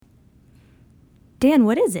Dan,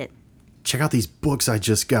 what is it? Check out these books I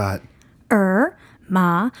just got.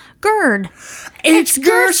 My Gerd. It's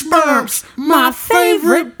Goosebumps, my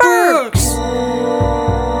favorite books!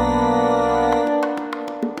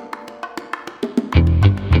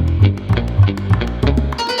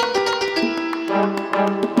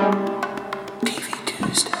 TV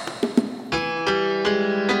Tuesday.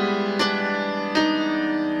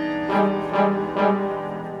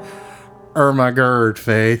 My Gerd,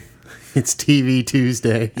 Faith. It's TV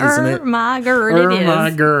Tuesday, isn't it? My Gerd, it is.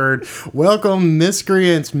 My Gerd. Welcome,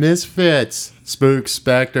 miscreants, misfits, spooks,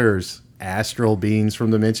 specters, astral beings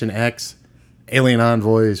from Dimension X, alien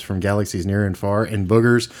envoys from galaxies near and far, and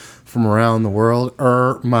boogers from around the world.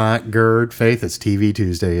 My Gerd, Faith, it's TV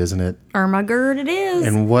Tuesday, isn't it? My Gerd, it is.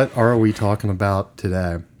 And what are we talking about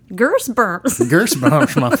today? Goosebumps.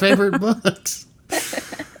 Goosebumps, my favorite books.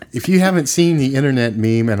 If you haven't seen the internet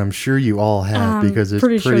meme, and I'm sure you all have because it's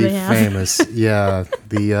pretty famous. Yeah,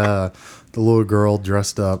 the little girl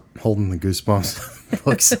dressed up holding the Goosebumps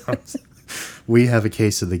books. We have a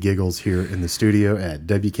case of the giggles here in the studio at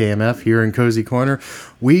WKMF here in Cozy Corner.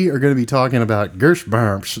 We are going to be talking about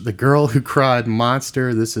Goosebumps, the girl who cried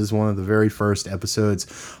monster. This is one of the very first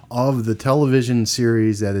episodes of the television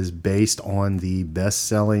series that is based on the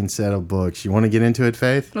best-selling set of books. You want to get into it,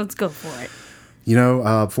 Faith? Let's go for it. You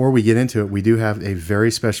know, before we get into it, we do have a very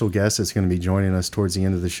special guest that's going to be joining us towards the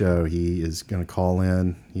end of the show. He is going to call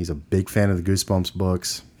in. He's a big fan of the Goosebumps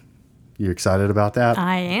books. You excited about that?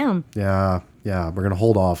 I am. Yeah. We're going to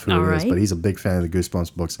hold off who All it is, right. but he's a big fan of the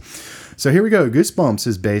Goosebumps books. So here we go. Goosebumps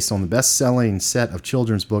is based on the best-selling set of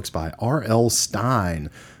children's books by R.L. Stine.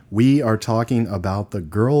 We are talking about The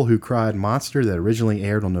Girl Who Cried Monster that originally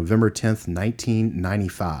aired on November 10th,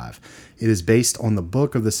 1995. It is based on the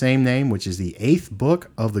book of the same name, which is the 8th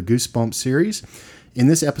book of the Goosebumps series. In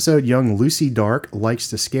this episode, young Lucy Dark likes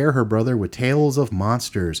to scare her brother with tales of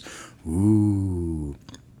monsters. Ooh.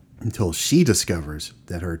 Until she discovers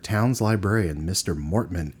that her town's librarian, Mr.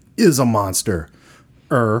 Mortman, is a monster.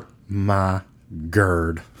 My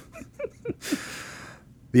Gerd.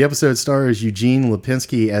 The episode stars Eugene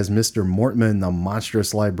Lipinski as Mr. Mortman, the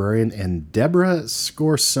monstrous librarian, and Deborah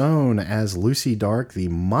Scorsone as Lucy Dark, the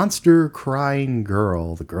monster-crying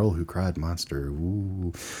girl, the girl who cried monster.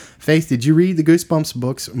 Ooh. Faith, did you read the Goosebumps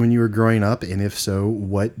books when you were growing up? And if so,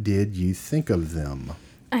 what did you think of them?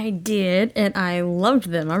 I did, and I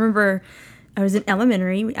loved them. I remember I was in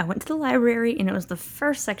elementary. I went to the library, and it was the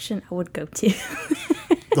first section I would go to.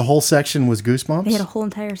 The whole section was Goosebumps? They had a whole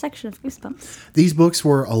entire section of Goosebumps. These books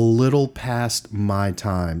were a little past my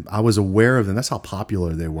time. I was aware of them. That's how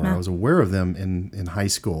popular they were. Yeah. I was aware of them in high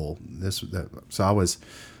school. I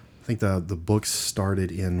think the books started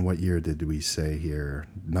in, what year did we say here?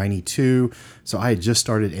 92. So I had just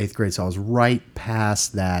started 8th grade, so I was right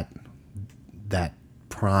past that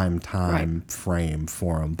prime time frame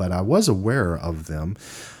for them. But I was aware of them.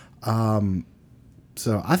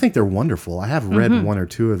 So I think they're wonderful. I have read one or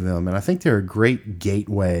two of them, and I think they're a great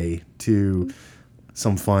gateway to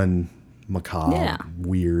some fun, macabre,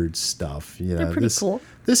 weird stuff. You know, They're pretty cool.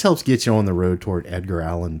 This helps get you on the road toward Edgar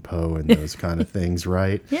Allan Poe and those kind of things,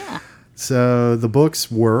 right? Yeah. So the books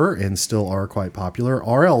were and still are quite popular.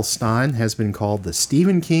 R.L. Stine has been called the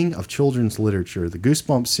Stephen King of children's literature. The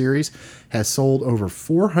Goosebumps series has sold over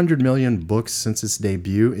 400 million books since its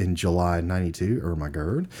debut in July 92. My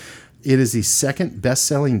Gerd. It is the second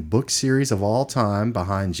best-selling book series of all time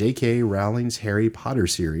behind J.K. Rowling's Harry Potter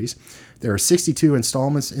series. There are 62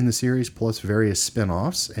 installments in the series plus various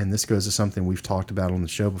spin-offs, and this goes to something we've talked about on the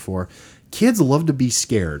show before. Kids love to be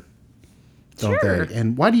scared, don't Sure. they?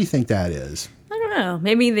 And why do you think that is? I don't know.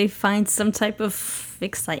 Maybe they find some type of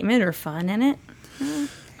excitement or fun in it.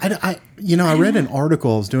 I read an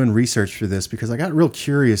article. I was doing research for this because I got real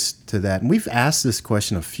curious to that. And we've asked this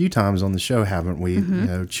question a few times on the show, haven't we? You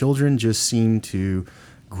know, children just seem to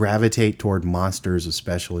gravitate toward monsters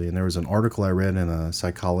especially. And there was an article I read in a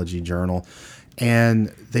psychology journal. And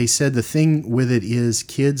they said the thing with it is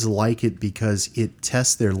kids like it because it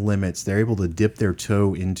tests their limits. They're able to dip their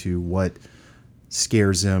toe into what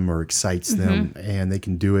scares them or excites them, and they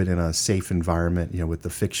can do it in a safe environment, with the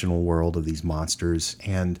fictional world of these monsters.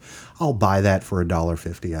 And I'll buy that for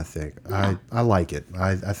 $1.50, I think. Yeah. I like it.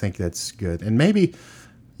 I think that's good. And maybe,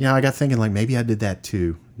 I got thinking like maybe I did that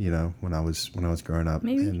too, when I was growing up.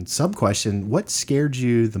 Maybe. And sub question, what scared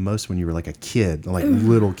you the most when you were like a kid, like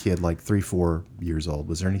little kid, like 3-4 years old?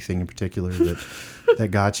 Was there anything in particular that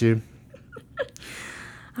got you?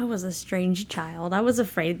 I was a strange child. I was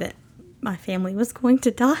afraid that my family was going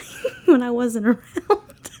to die when I wasn't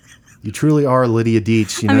around. You truly are Lydia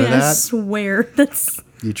Deetch, you know that? I swear. That's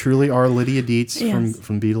You truly are Lydia Dietz Yes.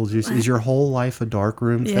 from Beetlejuice. Is your whole life a dark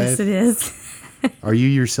room, Faith? Yes, it is. Are you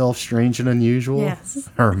yourself strange and unusual? Yes.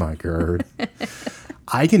 Oh, my God.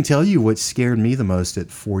 I can tell you what scared me the most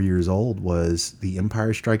at 4 years old was The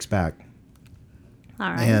Empire Strikes Back.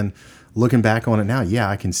 All right. And looking back on it now, yeah,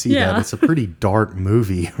 I can see Yeah. that. It's a pretty dark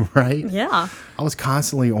movie, right? Yeah. I was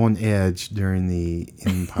constantly on edge during The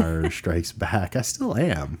Empire Strikes Back. I still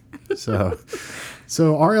am.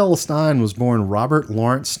 So R.L. Stine was born Robert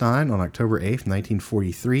Lawrence Stine on October 8th,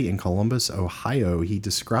 1943 in Columbus, Ohio. He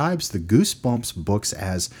describes the Goosebumps books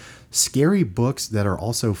as scary books that are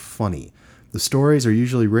also funny. The stories are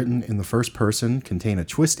usually written in the first person, contain a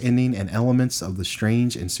twist ending, and elements of the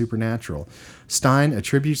strange and supernatural. Stine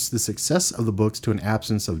attributes the success of the books to an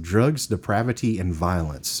absence of drugs, depravity, and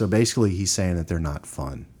violence. So basically, he's saying that they're not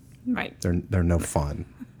fun. Right. They're no fun.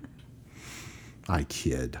 I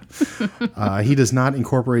kid. He does not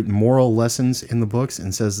incorporate moral lessons in the books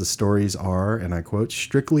and says the stories are, and I quote,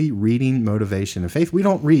 strictly reading motivation. And Faith, we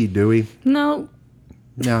don't read, do we? No.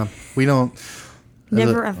 No, we don't.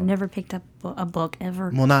 Never. I've never picked up a book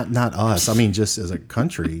ever. Well, not us. I mean, just as a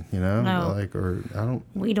country, you know? No. I don't.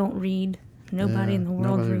 We don't read. Nobody in the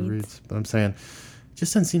world nobody reads. But I'm saying, it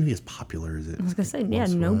just doesn't seem to be as popular as it I was gonna say,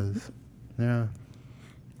 once no. was. Yeah.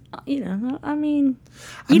 You know, I mean,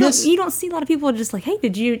 I you miss- don't see a lot of people just like, hey,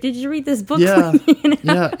 did you read this book? Yeah, You know?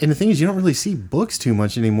 yeah. And the thing is, you don't really see books too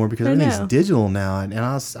much anymore because I everything's know. digital now. And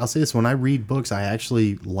I'll say this: when I read books, I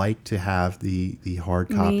actually like to have the hard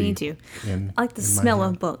copy. Me too. In, I like the in my smell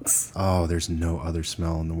hand. of books. Oh, there's no other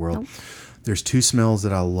smell in the world. Nope. There's two smells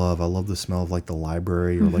that I love. I love the smell of like the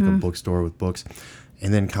library or like a bookstore with books,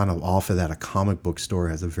 and then kind of off of that, a comic book store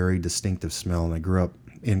has a very distinctive smell. And I grew up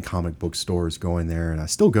in comic book stores going there, and I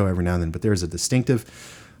still go every now and then, but there's a distinctive,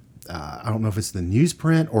 I don't know if it's the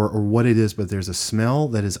newsprint or what it is, but there's a smell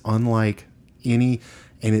that is unlike any,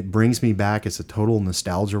 and it brings me back. It's a total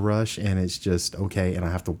nostalgia rush, and it's just okay. And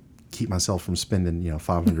I have to keep myself from spending,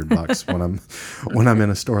 $500 when I'm in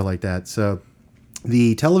a store like that. So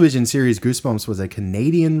the television series Goosebumps was a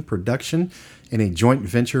Canadian production and a joint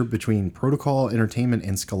venture between Protocol Entertainment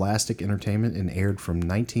and Scholastic Entertainment and aired from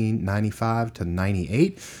 1995 to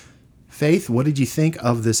 98. Faith, what did you think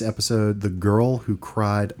of this episode, The Girl Who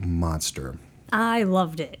Cried Monster? I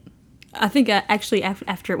loved it. I think actually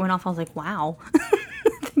after it went off, I was like, wow.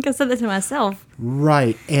 I think I said that to myself.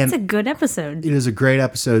 Right. And It's a good episode. it is a great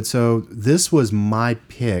episode. So this was my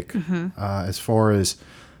pick as far as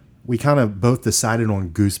we kind of both decided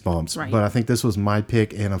on Goosebumps, Right. but I think this was my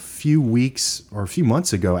pick. And a few weeks or a few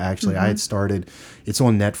months ago, actually, I had started, it's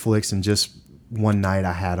on Netflix, and just one night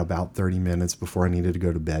I had about 30 minutes before I needed to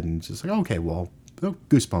go to bed, and just like, okay, well,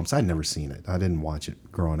 Goosebumps, I'd never seen it. I didn't watch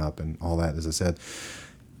it growing up and all that, as I said.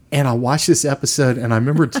 And I watched this episode, and I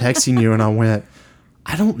remember texting you, and I went,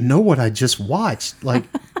 I don't know what I just watched. Like,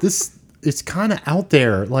 this, it's kind of out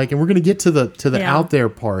there. Like, and we're going to get to the Yeah. out there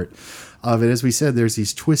part of it. As we said, there's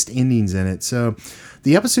these twist endings in it. So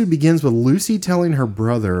the episode begins with Lucy telling her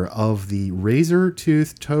brother of the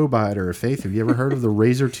razor-toothed toe biter. Faith, have you ever heard of the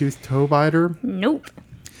razor-toothed toe biter? Nope.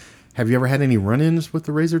 Have you ever had any run-ins with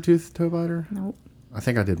the razor-toothed toe biter? Nope. I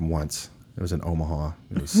think I did once. It was in Omaha.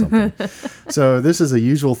 It was something. So this is a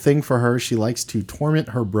usual thing for her. She likes to torment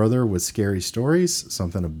her brother with scary stories,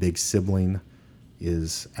 something a big sibling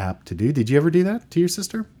is apt to do. Did you ever do that to your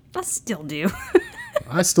sister? I still do.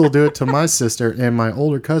 I still do it to my sister, and my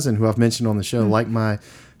older cousin, who I've mentioned on the show.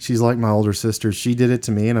 She's like my older sister. She did it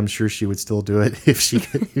to me, and I'm sure she would still do it if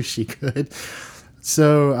she could.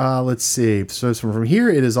 So let's see. So from here,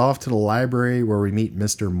 it is off to the library where we meet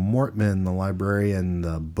Mr. Mortman, the librarian,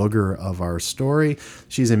 the booger of our story.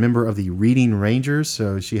 She's a member of the Reading Rangers,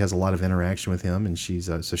 so she has a lot of interaction with him, and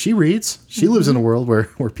so she reads. She lives in a world where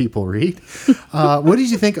people read. What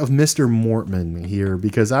did you think of Mr. Mortman here?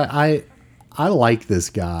 Because I like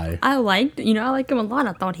this guy. I like him a lot.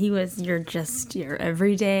 I thought he was your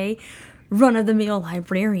everyday run-of-the-mill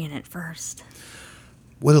librarian at first.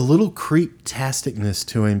 With a little creep-tasticness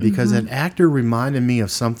to him, because that actor reminded me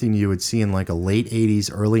of something you would see in like a late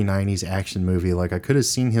 80s, early 90s action movie. Like I could have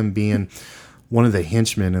seen him being one of the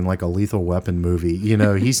henchmen in like a Lethal Weapon movie. You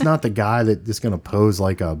know, he's not the guy that is going to pose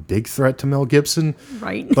like a big threat to Mel Gibson.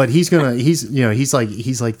 Right. But he's like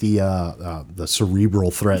the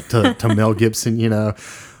cerebral threat to Mel Gibson, you know.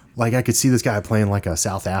 Like I could see this guy playing like a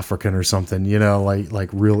South African or something, you know, like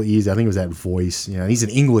real easy. I think it was that voice. You know, he's an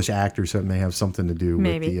English actor, so it may have something to do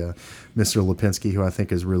with the Mr. Lipinski, who I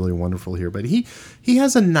think is really wonderful here. But he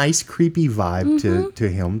has a nice creepy vibe to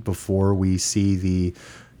him before we see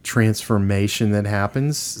transformation that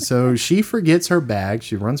happens. So she forgets her bag.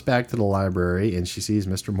 She runs back to the library and she sees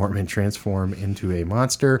Mr. Mortman transform into a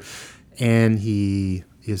monster. And he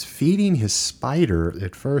is feeding his spider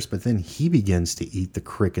at first, but then he begins to eat the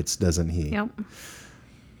crickets, doesn't he? Yep.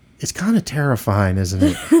 It's kind of terrifying, isn't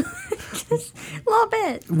it? Just a little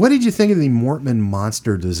bit. What did you think of the Mortman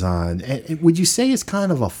monster design? Would you say it's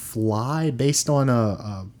kind of a fly based on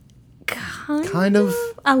a kind of?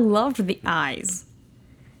 I loved the eyes.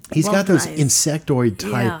 He's got those eyes. insectoid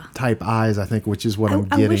type eyes, I think, which is what I'm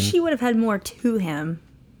getting. I wish he would have had more to him.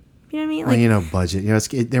 You know what I mean? Like, well, you know, budget. You know,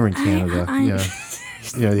 they were in Canada.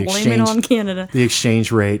 You know, the blame it on Canada. The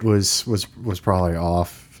exchange rate was probably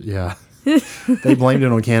off. Yeah. They blamed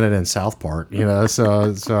it on Canada and South Park, you know,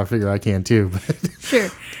 so I figured I can too. But sure.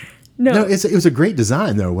 No, it was a great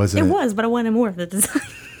design though, wasn't it? It was, but I wanted more of the design.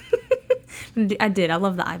 I did. I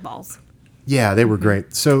love the eyeballs. Yeah, they were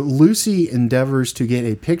great. So Lucy endeavors to get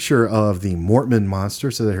a picture of the Mortman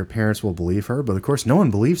monster so that her parents will believe her. But of course, no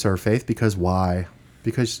one believes her, Faith, because why?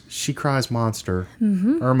 Because she cries monster.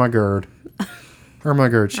 Mm-hmm.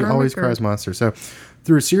 Ermagerd. She always cries monster. So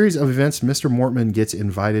through a series of events, Mr. Mortman gets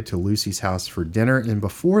invited to Lucy's house for dinner. And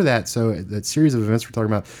before that, so that series of events we're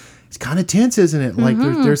talking about, it's kind of tense, isn't it? Like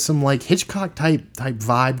there's some like Hitchcock type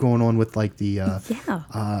vibe going on with like the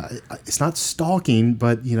it's not stalking,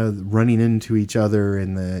 but you know, running into each other,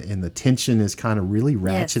 and the tension is kind of really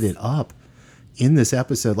ratcheted up in this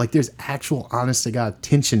episode. Like there's actual honest to God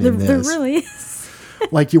tension in this. There really is.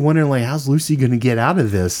 Like you're wondering like how's Lucy going to get out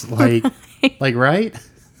of this? Like like right?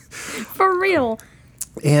 For real.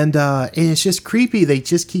 And it's just creepy. They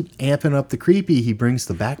just keep amping up the creepy. He brings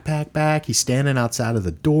the backpack back. He's standing outside of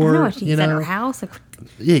the door. I know, she's at her house. Like,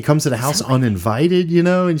 yeah, he comes to the house uninvited, you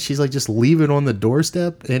know, and she's like, just leave it on the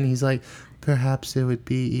doorstep. And he's like, perhaps it would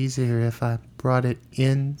be easier if I brought it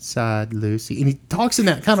inside, Lucy. And he talks in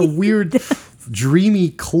that kind of weird, dreamy,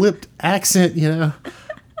 clipped accent, you know.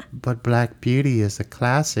 But Black Beauty is a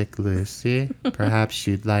classic, Lucy. Perhaps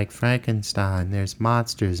you'd like Frankenstein. There's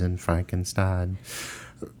monsters in Frankenstein.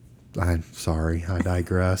 I'm sorry, I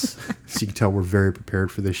digress. So you can tell we're very prepared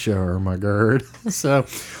for this show, oh my God. So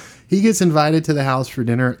he gets invited to the house for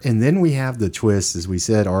dinner, and then we have the twist. As we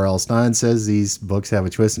said, R.L. Stine says these books have a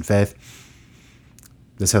twist. In faith,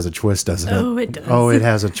 this has a twist, doesn't it? Oh, it does. Oh, it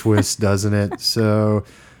has a twist, doesn't it? So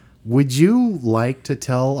would you like to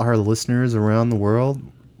tell our listeners around the world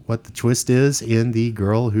what the twist is in The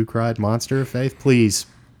Girl Who Cried Monster? Faith, please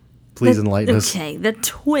enlighten us. Okay, the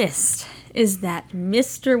twist is that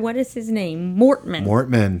Mr. What is his name?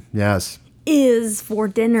 Mortman, yes, is for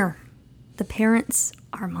dinner. The parents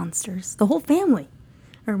are monsters. The whole family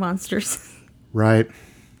are monsters. Right.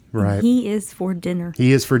 And he is for dinner.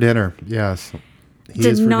 He is for dinner, yes.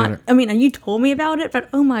 Dinner. I mean, you told me about it, but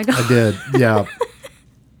oh my God. I did, yeah.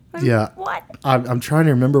 Yeah. What? I'm trying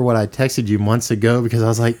to remember what I texted you months ago because I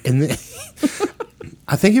was like,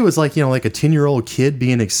 I think it was like, you know, like a 10-year-old kid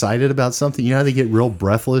being excited about something. You know how they get real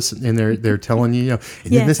breathless and they're telling you, you know,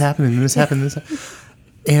 and then this happened and then this happened. And this.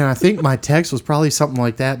 And I think my text was probably something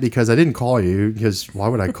like that because I didn't call you because why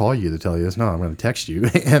would I call you to tell you this? No, I'm going to text you.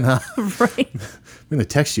 And right. I'm going to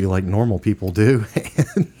text you like normal people do.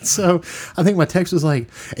 And so I think my text was like,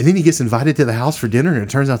 and then he gets invited to the house for dinner and it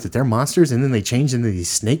turns out that they're monsters and then they change into these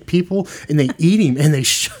snake people and they eat him and they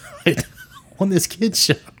show it on this kid's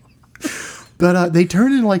show. But they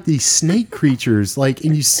turn into like these snake creatures, like,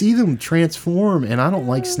 and you see them transform. And I don't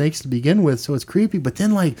like snakes to begin with, so it's creepy. But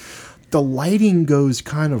then like the lighting goes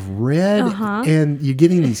kind of red and you're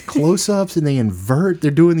getting these close-ups and they invert.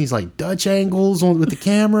 They're doing these like Dutch angles with the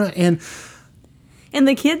camera and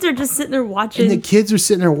the kids are just sitting there watching. And the kids are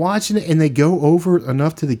sitting there watching it and they go over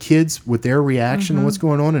enough to the kids with their reaction to what's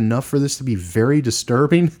going on, enough for this to be very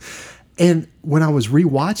disturbing. And when I was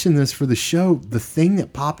rewatching this for the show, the thing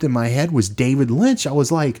that popped in my head was David Lynch. I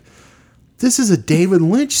was like, this is a David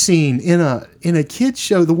Lynch scene in a kid's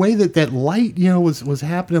show. The way that light, you know, was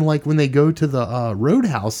happening, like when they go to the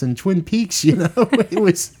Roadhouse in Twin Peaks, you know,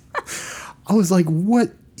 I was like,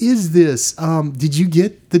 what is this? Did you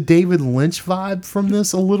get the David Lynch vibe from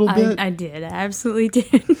this a little bit? I did. I absolutely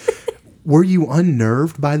did. Were you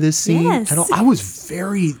unnerved by this scene? Yes. I was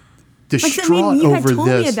very distraught you over had told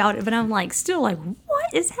this. me about it, but I'm like, still like,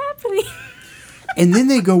 what is happening? And then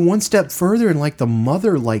they go one step further and like the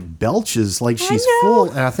mother like belches like she's full.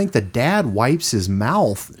 And I think the dad wipes his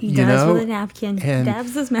mouth, He does with a napkin. And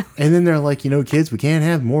Dabs his mouth. And then they're like, you know, kids, we can't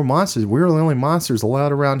have more monsters. We're the only monsters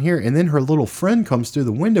allowed around here. And then her little friend comes through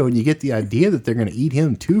the window and you get the idea that they're going to eat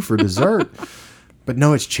him too for dessert. But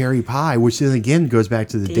no, it's cherry pie, which then again goes back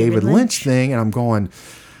to the David Lynch thing. And I'm going,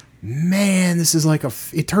 man, this is like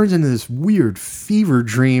it turns into this weird fever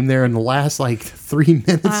dream there in the last like 3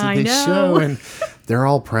 minutes of this show. And they're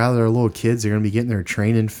all proud of their little kids. They're going to be getting their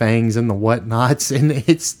training fangs and the whatnots. And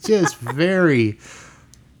it's just very,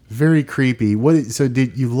 very creepy. So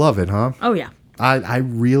did you love it, huh? Oh, yeah. I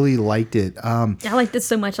really liked it. I liked it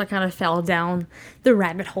so much I kind of fell down the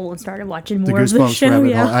rabbit hole and started watching The more of the Goosebumps show.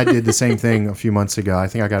 rabbit hole. I did the same thing a few months ago. I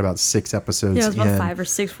think I got about 6 episodes Yeah, it was about in. 5 or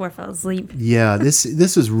 6 before I fell asleep. Yeah, this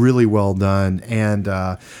is really well done. And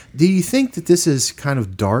do you think that this is kind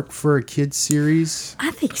of dark for a kids series? I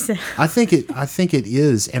think so. I think it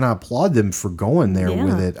is, and I applaud them for going there Yeah.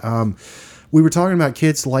 with it. We were talking about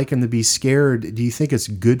kids liking to be scared. Do you think it's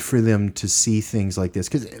good for them to see things like this?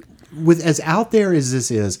 Because with as out there as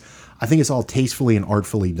this is, I think it's all tastefully and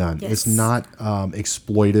artfully done. Yes. It's not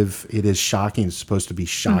exploitive. It is shocking. It's supposed to be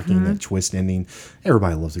shocking, that twist ending.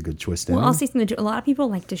 Everybody loves a good twist ending. Well, I'll say something too. A lot of people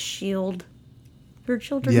like to shield their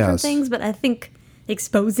children from Yes. things, but I think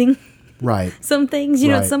exposing Right. some things, at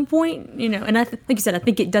Right. some point, and like you said, I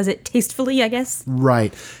think it does it tastefully, I guess.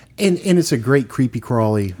 Right. And it's a great creepy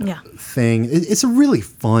crawly Yeah. thing. It's a really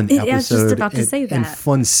fun episode. I was just about to and, say and that.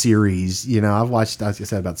 fun series. I've watched, as I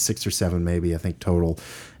said, about 6 or 7 maybe, I think, total.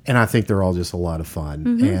 And I think they're all just a lot of fun.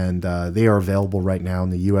 Mm-hmm. And they are available right now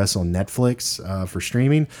in the U.S. on Netflix for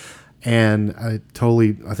streaming. And I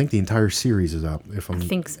think the entire series is up. I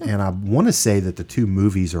think so. And I want to say that the 2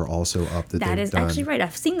 movies are also up that That they've is done. actually right.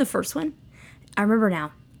 I've seen the first one. I remember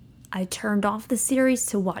now. I turned off the series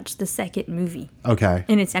to watch the second movie. Okay.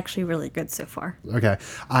 And it's actually really good so far. Okay.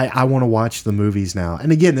 I want to watch the movies now.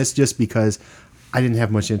 And again, that's just because I didn't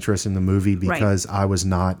have much interest in the movie because I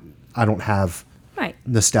don't have Right.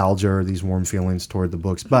 nostalgia or these warm feelings toward the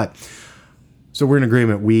books. But so we're in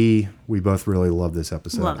agreement. We both really love this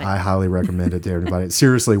episode. Love it. I highly recommend it to everybody.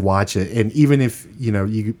 Seriously, watch it. And even if,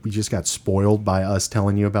 you just got spoiled by us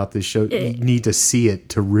telling you about this show, you need to see it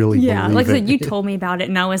to really Yeah, believe like I it. said, you told me about it,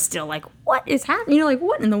 and I was still like, what is happening? Like,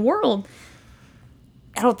 what in the world?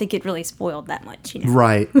 I don't think it really spoiled that much,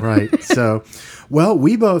 Right. So, well,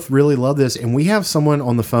 we both really love this, and we have someone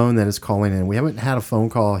on the phone that is calling in. We haven't had a phone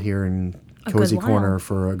call here in Cozy good Corner while.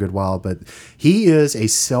 for a good while, but he is a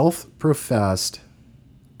self-professed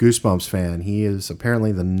Goosebumps fan. He is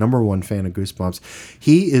apparently the number 1 fan of Goosebumps.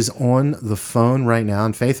 He is on the phone right now,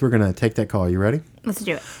 and Faith, we're going to take that call. You ready? Let's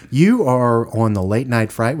do it. You are on the Late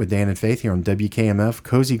Night Fright with Dan and Faith here on WKMF,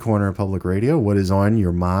 Cozy Corner Public Radio. What is on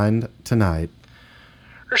your mind tonight?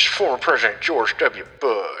 This is former President George W.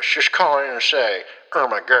 Bush just calling in to say,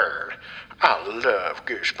 Irma Gerd, I love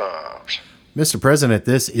Goosebumps. Mr. President,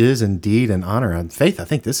 this is indeed an honor. And Faith, I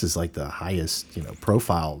think this is like the highest,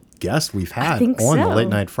 profile guest we've had think on the so. Late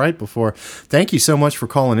Night Fright before. Thank you so much for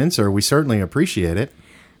calling in, sir. We certainly appreciate it.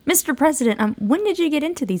 Mr. President, when did you get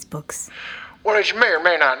into these books? Well, as you may or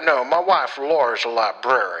may not know, my wife Laura's a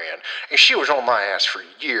librarian, and she was on my ass for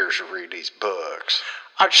years to read these books.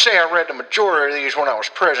 I'd say I read the majority of these when I was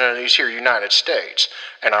president of these here United States,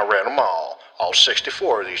 and I read them all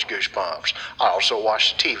 64 of these Goosebumps. I also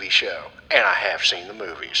watched the TV show, and I have seen the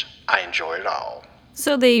movies. I enjoy it all.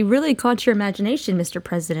 So they really caught your imagination, Mr.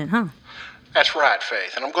 President, huh? That's right,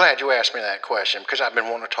 Faith, and I'm glad you asked me that question because I've been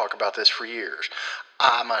wanting to talk about this for years.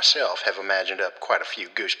 I myself have imagined up quite a few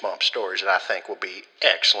Goosebump stories that I think will be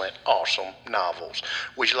excellent, awesome novels.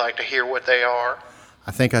 Would you like to hear what they are? I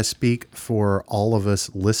think I speak for all of us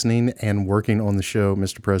listening and working on the show,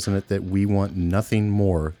 Mr. President, that we want nothing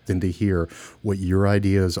more than to hear what your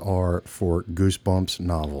ideas are for Goosebumps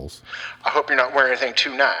novels. I hope you're not wearing anything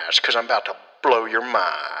too nice because I'm about to blow your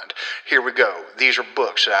mind. Here we go. These are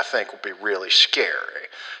books that I think will be really scary.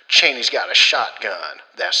 Cheney's got a shotgun.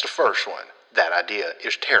 That's the first one. That idea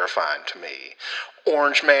is terrifying to me.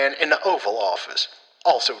 Orange Man in the Oval Office.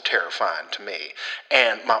 Also terrifying to me.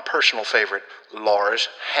 And my personal favorite, Laura's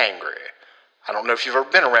Hangry. I don't know if you've ever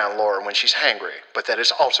been around Laura when she's hangry, but that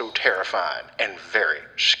is also terrifying and very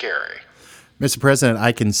scary. Mr. President,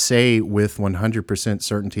 I can say with 100%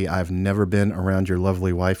 certainty I've never been around your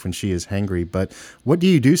lovely wife when she is hangry, but what do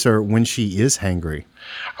you do, sir, when she is hangry?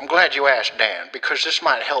 I'm glad you asked, Dan, because this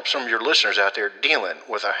might help some of your listeners out there dealing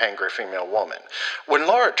with a hangry female woman. When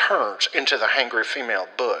Laura turns into the hangry female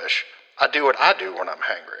Bush, I do what I do when I'm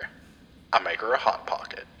hangry. I make her a Hot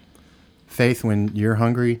Pocket. Faith, when you're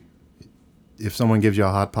hungry, if someone gives you a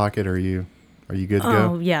Hot Pocket, are you good to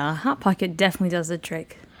go? Oh, yeah. Hot Pocket definitely does the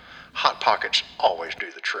trick. Hot Pockets always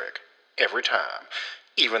do the trick. Every time.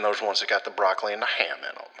 Even those ones that got the broccoli and the ham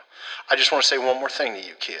in them. I just want to say one more thing to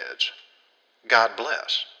you kids. God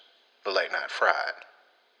bless the Late Night Fright.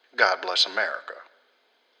 God bless America.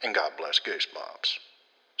 And God bless Goosebumps.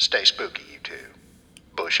 Stay spooky, you two.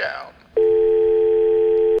 Bush out.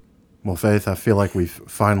 Well, Faith, I feel like we've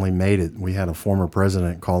finally made it. We had a former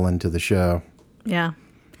president call into the show. Yeah.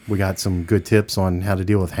 We got some good tips on how to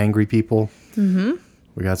deal with hangry people. Mm-hmm.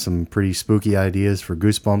 We got some pretty spooky ideas for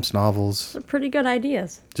Goosebumps novels. They're pretty good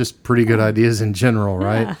ideas. Just pretty good ideas in general,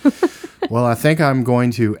 right? Yeah. Well, I think I'm going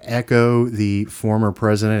to echo the former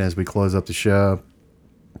president as we close up the show.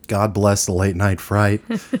 God bless the late night fright.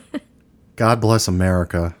 God bless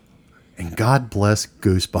America. And God bless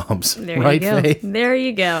Goosebumps. There right, you go. Faith? There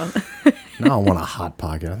you go. Now I want a Hot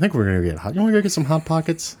Pocket. I think we're going to get hot. You want to go get some Hot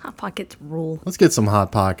Pockets? Hot Pockets rule. Let's get some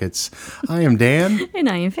Hot Pockets. I am Dan. And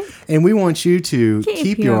I am Faith. And we want you to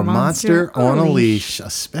keep your monster on a leash, leash.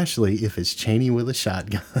 especially if it's Cheney with a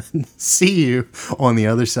shotgun. See you on the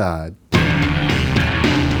other side.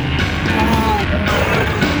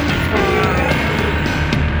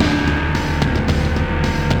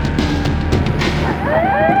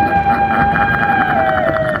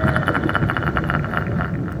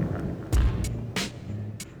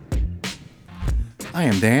 I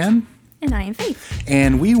am Dan. And I am Faith.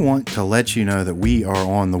 And we want to let you know that we are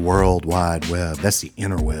on the World Wide Web. That's the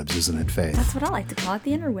interwebs, isn't it, Faith? That's what I like to call it,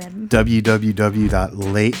 the interweb.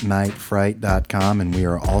 www.latenightfright.com. And we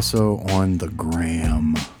are also on the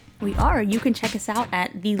gram. We are. You can check us out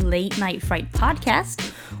at the Late Night Fright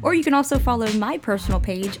Podcast, or you can also follow my personal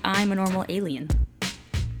page, I'm a Normal Alien.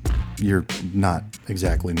 You're not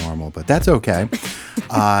exactly normal, but that's okay.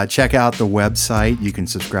 Check out the website. You can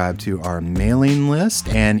subscribe to our mailing list.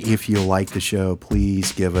 And if you like the show,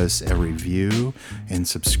 please give us a review and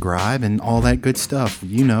subscribe and all that good stuff.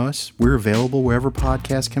 You know us. We're available wherever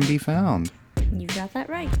podcasts can be found. You got that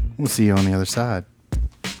right. We'll see you on the other side.